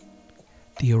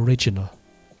 The original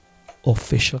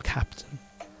official captain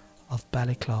of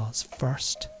Ballyclaw's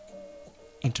first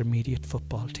intermediate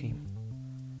football team,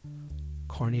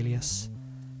 Cornelius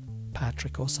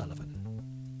Patrick O'Sullivan,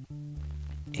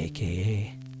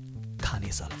 aka Connie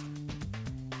Sullivan,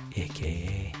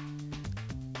 aka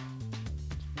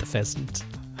the Pheasant.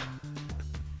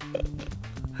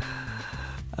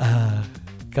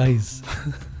 Guys,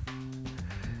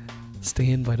 stay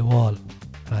in by the wall,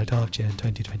 and I'll talk to you in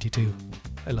 2022.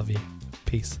 I love you.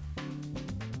 Peace.